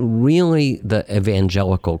 It's really the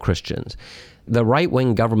evangelical Christians. The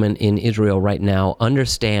right-wing government in Israel right now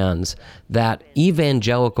understands that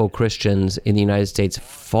evangelical Christians in the United States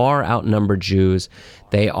far outnumber Jews.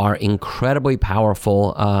 They are incredibly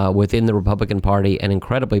powerful within the Republican Party and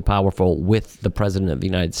incredibly powerful with the President of the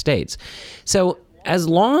United States. So as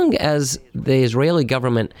long as the Israeli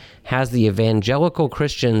government has the evangelical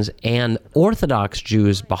Christians and Orthodox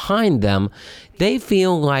Jews behind them, they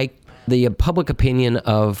feel like the public opinion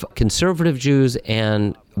of conservative Jews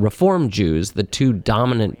and Reform Jews, the two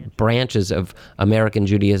dominant branches of American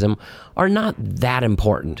Judaism, are not that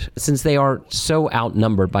important since they are so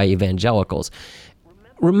outnumbered by evangelicals.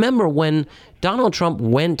 Remember when Donald Trump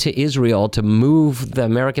went to Israel to move the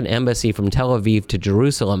American embassy from Tel Aviv to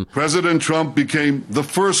Jerusalem. President Trump became the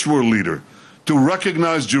first world leader to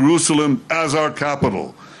recognize Jerusalem as our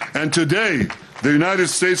capital. And today, the United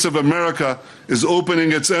States of America is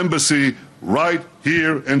opening its embassy right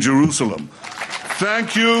here in Jerusalem.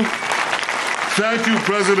 Thank you,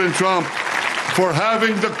 President Trump, for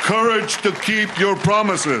having the courage to keep your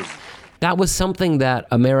promises. That was something that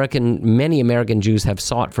many American Jews have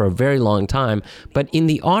sought for a very long time. But in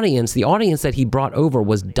the audience that he brought over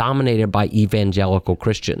was dominated by evangelical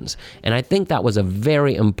Christians. And I think that was a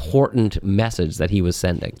very important message that he was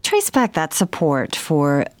sending. Trace back that support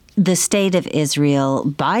for the state of Israel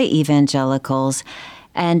by evangelicals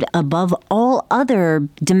and above all other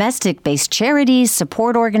domestic-based charities,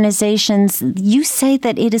 support organizations. You say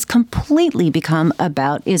that it has completely become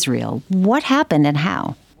about Israel. What happened and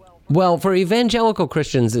how? Well, for evangelical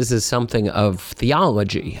Christians, this is something of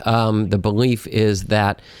theology. The belief is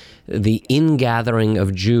that the ingathering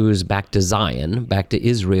of Jews back to Zion, back to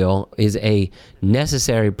Israel, is a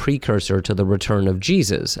necessary precursor to the return of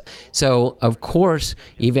Jesus. So, of course,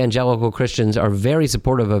 evangelical Christians are very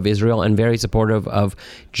supportive of Israel and very supportive of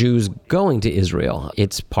Jews going to Israel.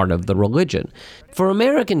 It's part of the religion. For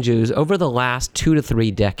American Jews, over the last 2 to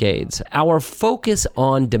 3 decades, our focus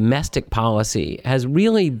on domestic policy has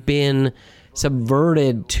really been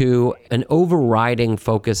subverted to an overriding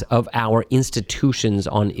focus of our institutions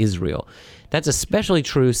on Israel. That's especially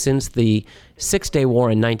true since the Six-Day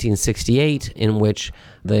War in 1968, in which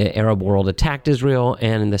the Arab world attacked Israel,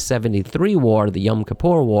 and in the 73 war, the Yom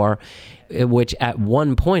Kippur War, in which at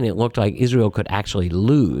one point it looked like Israel could actually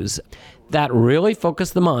lose. That really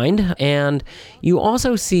focused the mind, and you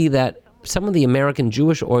also see that some of the American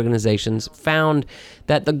Jewish organizations found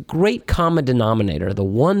that the great common denominator, the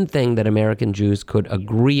one thing that American Jews could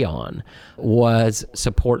agree on, was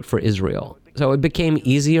support for Israel. So it became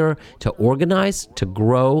easier to organize, to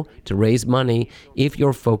grow, to raise money if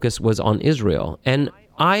your focus was on Israel. And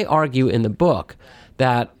I argue in the book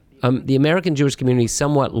that the American Jewish community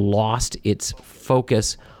somewhat lost its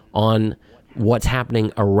focus on what's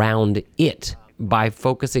happening around it by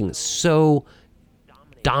focusing so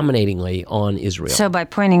dominatingly on Israel. So by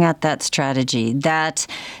pointing out that strategy, that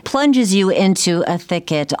plunges you into a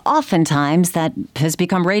thicket oftentimes that has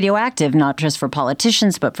become radioactive, not just for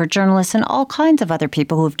politicians, but for journalists and all kinds of other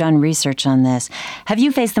people who have done research on this. Have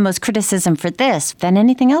you faced the most criticism for this than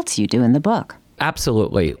anything else you do in the book?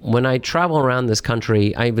 Absolutely. When I travel around this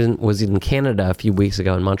country, I was in Canada a few weeks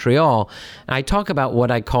ago in Montreal, and I talk about what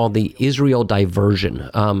I call the Israel diversion,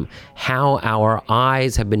 how our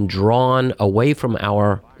eyes have been drawn away from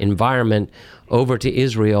our environment over to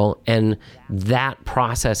Israel, and that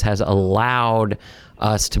process has allowed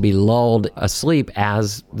us to be lulled asleep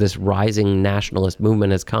as this rising nationalist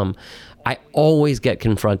movement has come. I always get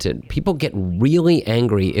confronted. People get really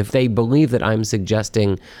angry if they believe that I'm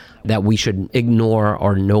suggesting that we should ignore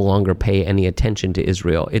or no longer pay any attention to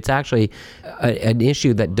Israel. It's actually an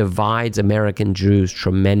issue that divides American Jews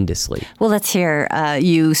tremendously. Well, let's hear.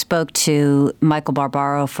 You spoke to Michael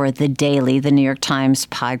Barbaro for The Daily, the New York Times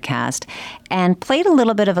podcast, and played a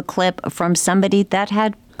little bit of a clip from somebody that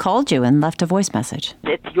had called you and left a voice message.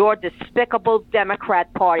 It's your despicable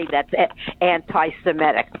Democrat Party that's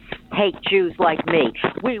anti-Semitic. Hate Jews like me.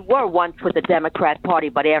 We were once with the Democrat Party,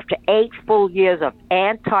 but after 8 full years of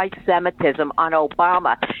anti-Semitism on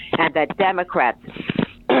Obama and the Democrats,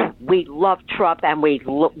 we love Trump and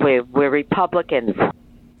we're Republicans.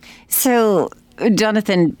 So,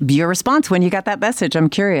 Jonathan, your response when you got that message, I'm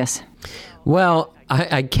curious. Well,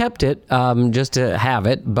 I kept it just to have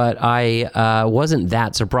it, but I wasn't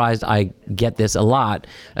that surprised. I get this a lot,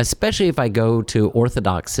 especially if I go to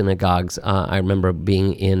Orthodox synagogues. I remember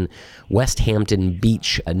being in West Hampton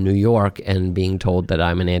Beach, New York, and being told that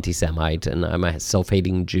I'm an anti-Semite and I'm a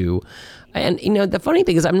self-hating Jew. And, the funny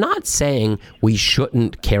thing is I'm not saying we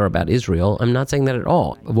shouldn't care about Israel. I'm not saying that at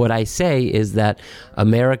all. What I say is that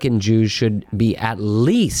American Jews should be at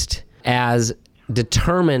least as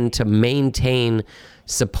determined to maintain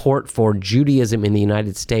support for Judaism in the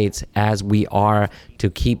United States as we are to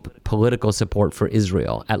keep political support for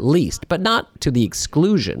Israel, at least, but not to the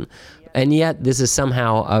exclusion. And yet, this is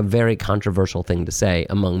somehow a very controversial thing to say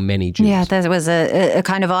among many Jews. Yeah, that was a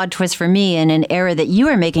kind of odd twist for me in an era that you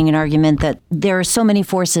are making an argument that there are so many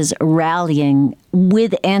forces rallying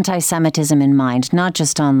with anti-Semitism in mind, not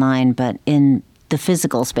just online, but in the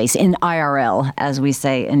physical space, in IRL, as we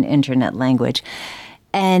say in internet language.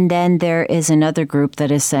 And then there is another group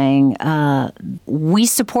that is saying, we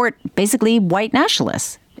support basically white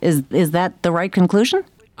nationalists. Is that the right conclusion?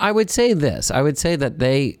 I would say this. I would say that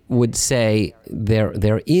they would say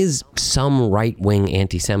there is some right-wing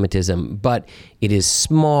anti-Semitism, but it is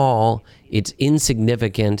small, it's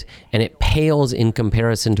insignificant, and it pales in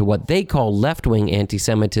comparison to what they call left-wing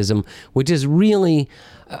anti-Semitism, which is really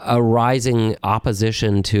a rising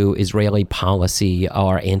opposition to Israeli policy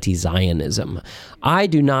or anti-Zionism. I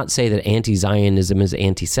do not say that anti-Zionism is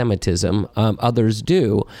anti-Semitism. Others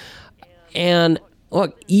do. And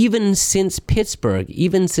look, even since Pittsburgh,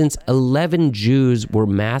 even since 11 Jews were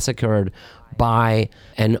massacred by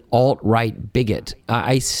an alt-right bigot,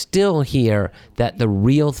 I still hear that the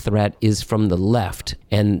real threat is from the left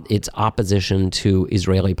and its opposition to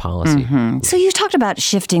Israeli policy. Mm-hmm. So you talked about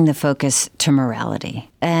shifting the focus to morality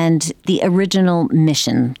and the original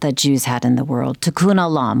mission that Jews had in the world, Tikkun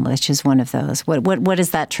Olam, which is one of those. What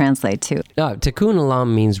does that translate to? Tikkun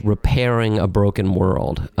Olam means repairing a broken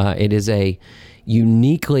world. It is a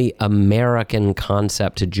uniquely American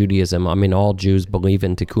concept to Judaism. I mean, all Jews believe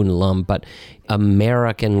in Tikkun Olam, but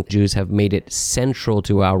American Jews have made it central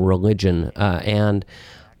to our religion. And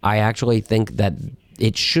I actually think that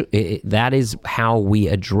that is how we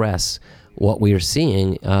address what we are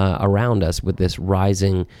seeing around us with this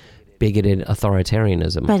rising bigoted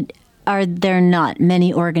authoritarianism. But are there not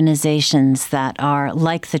many organizations that are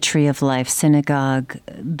like the Tree of Life Synagogue?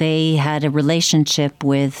 They had a relationship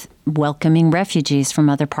with welcoming refugees from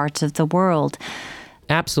other parts of the world.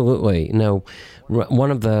 Absolutely.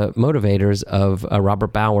 One of the motivators of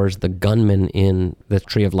Robert Bowers, the gunman in the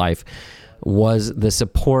Tree of Life, was the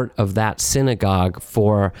support of that synagogue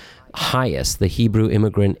for HIAS, the Hebrew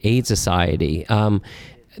Immigrant Aid Society.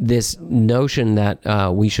 This notion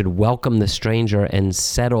that we should welcome the stranger and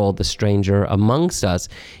settle the stranger amongst us,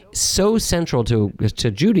 so central to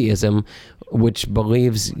Judaism, which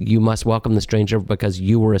believes you must welcome the stranger because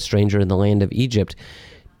you were a stranger in the land of Egypt.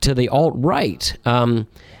 To the alt-right,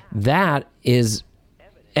 that is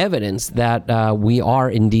evidence that we are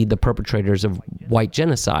indeed the perpetrators of white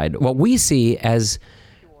genocide. What we see as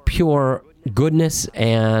pure goodness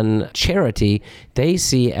and charity, they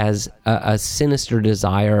see as a sinister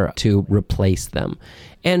desire to replace them.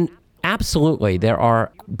 And absolutely, there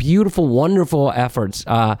are beautiful, wonderful efforts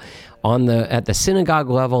at the synagogue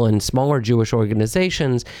level and smaller Jewish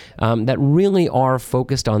organizations that really are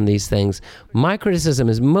focused on these things. My criticism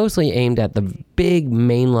is mostly aimed at the big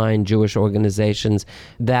mainline Jewish organizations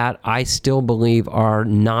that I still believe are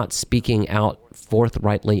not speaking out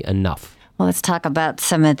forthrightly enough. Well, let's talk about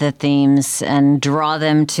some of the themes and draw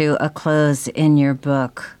them to a close in your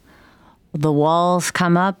book. The walls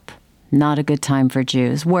come up, not a good time for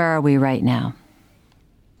Jews. Where are we right now?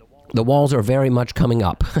 The walls are very much coming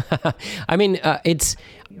up. I mean,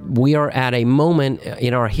 we are at a moment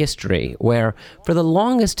in our history where for the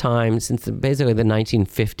longest time, since basically the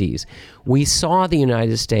 1950s, we saw the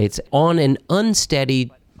United States on an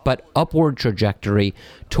unsteady but upward trajectory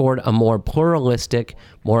toward a more pluralistic,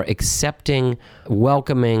 more accepting,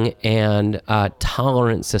 welcoming, and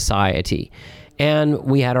tolerant society. And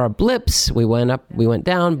we had our blips, we went up, we went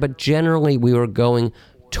down, but generally we were going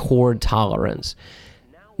toward tolerance.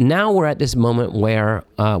 Now we're at this moment where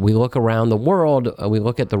we look around the world, we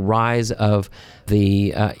look at the rise of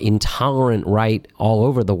the intolerant right all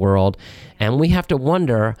over the world, and we have to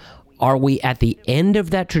wonder, are we at the end of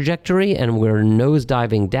that trajectory and we're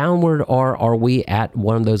nosediving downward, or are we at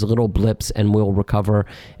one of those little blips and we'll recover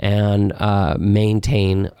and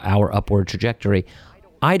maintain our upward trajectory?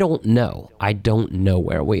 I don't know. I don't know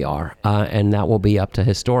where we are. And that will be up to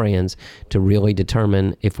historians to really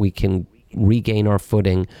determine if we can regain our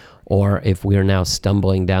footing or if we are now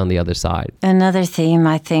stumbling down the other side. Another theme,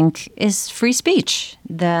 I think, is free speech.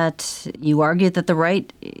 That you argue that the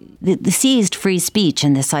right seized free speech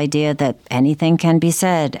and this idea that anything can be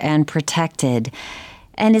said and protected.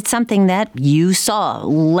 And it's something that you saw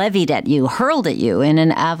levied at you, hurled at you in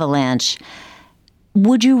an avalanche.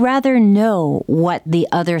 Would you rather know what the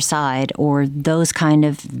other side or those kind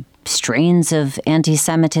of strains of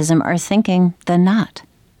anti-Semitism are thinking than not?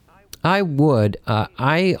 I would.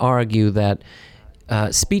 I argue that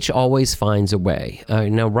speech always finds a way.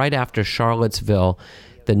 Right after Charlottesville,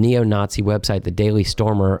 the neo-Nazi website, the Daily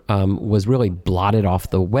Stormer, was really blotted off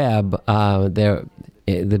the web. The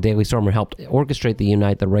Daily Stormer helped orchestrate the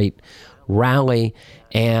Unite the Right rally,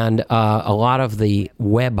 and a lot of the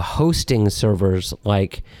web hosting servers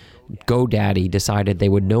like GoDaddy decided they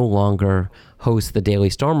would no longer host the Daily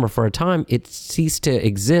Stormer for a time. It ceased to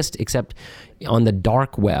exist except on the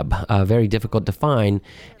dark web, very difficult to find.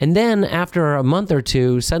 And then after a month or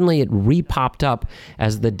two, suddenly it re-popped up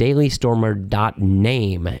as the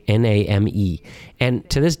dailystormer.name, N-A-M-E. And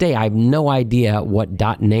to this day, I have no idea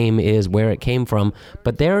what .name is, where it came from,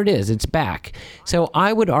 but there it is, it's back. So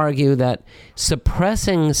I would argue that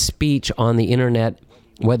suppressing speech on the internet,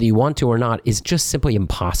 whether you want to or not, is just simply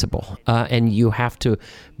impossible. And you have to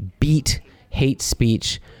beat hate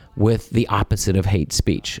speech with the opposite of hate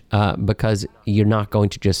speech, because you're not going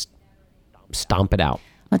to just stomp it out.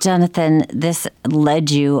 Well, Jonathan, this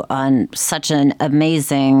led you on such an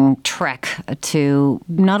amazing trek to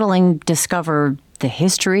not only discover the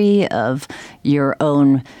history of your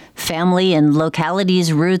own family and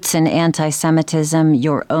locality's roots in anti-Semitism,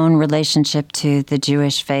 your own relationship to the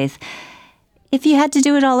Jewish faith. If you had to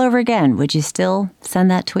do it all over again, would you still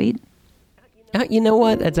send that tweet? You know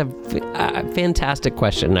what? That's a fantastic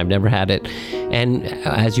question. I've never had it. And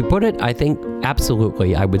as you put it, I think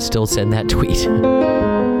absolutely I would still send that tweet.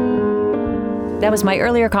 That was my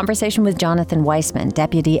earlier conversation with Jonathan Weissman,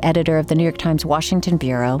 deputy editor of the New York Times Washington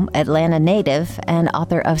Bureau, Atlanta native, and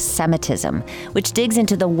author of Semitism, which digs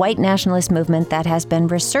into the white nationalist movement that has been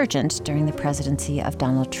resurgent during the presidency of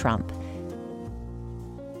Donald Trump.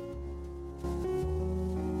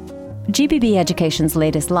 GPB Education's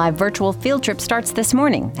latest live virtual field trip starts this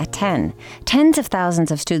morning at 10. Tens of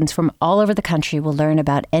thousands of students from all over the country will learn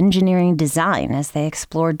about engineering design as they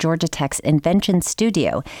explore Georgia Tech's Invention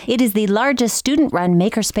Studio. It is the largest student-run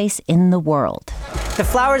makerspace in the world. The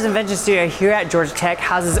Flowers Invention Studio here at Georgia Tech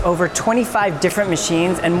houses over 25 different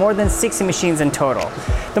machines and more than 60 machines in total.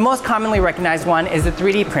 The most commonly recognized one is the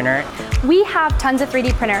 3D printer. We have tons of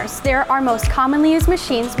 3D printers. They're our most commonly used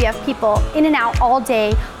machines. We have people in and out all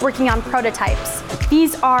day working on prototypes.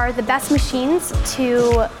 These are the best machines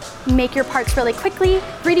to make your parts really quickly.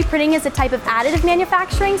 3D printing is a type of additive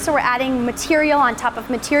manufacturing, so we're adding material on top of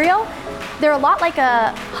material. They're a lot like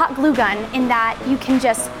a hot glue gun in that you can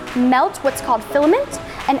just melt what's called filament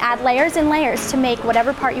and add layers and layers to make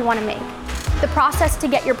whatever part you want to make. The process to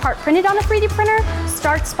get your part printed on a 3D printer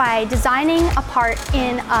starts by designing a part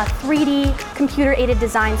in a 3D computer-aided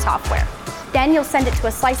design software. Then you'll send it to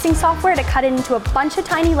a slicing software to cut it into a bunch of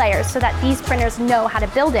tiny layers so that these printers know how to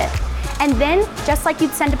build it. And then, just like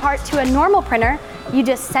you'd send a part to a normal printer, you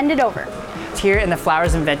just send it over. Here in the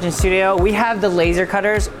Flowers Invention Studio, we have the laser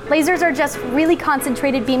cutters. Lasers are just really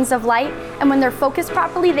concentrated beams of light, and when they're focused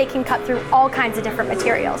properly, they can cut through all kinds of different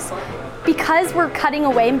materials. Because we're cutting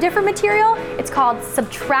away different material, it's called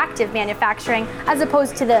subtractive manufacturing as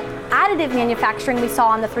opposed to the additive manufacturing we saw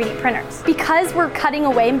on the 3D printers. Because we're cutting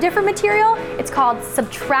away different material, it's called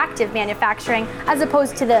subtractive manufacturing as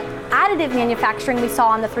opposed to the additive manufacturing we saw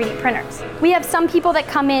on the 3D printers. We have some people that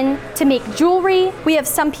come in to make jewelry. We have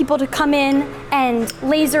some people to come in and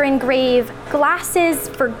laser engrave glasses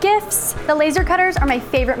for gifts. The laser cutters are my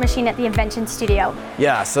favorite machine at the Invention Studio.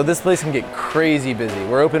 Yeah, so this place can get crazy busy.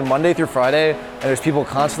 We're open Monday through Friday, and there's people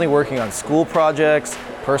constantly working on school projects,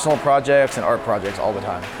 personal projects, and art projects all the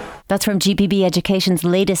time. That's from GPB Education's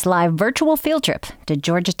latest live virtual field trip to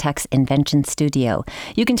Georgia Tech's Invention Studio.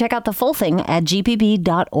 You can check out the full thing at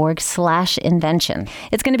gpb.org/invention.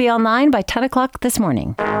 It's going to be online by 10 o'clock this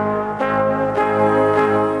morning.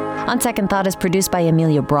 On Second Thought is produced by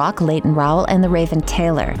Amelia Brock, Leighton Rowell, and the Raven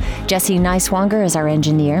Taylor. Jesse Neiswanger is our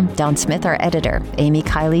engineer, Don Smith our editor, Amy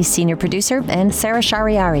Kiley, senior producer, and Sarah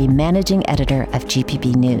Shariari, managing editor of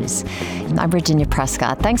GPB News. I'm Virginia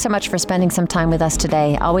Prescott. Thanks so much for spending some time with us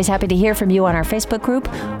today. Always happy to hear from you on our Facebook group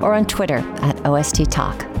or on Twitter at OST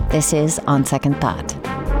Talk. This is On Second Thought.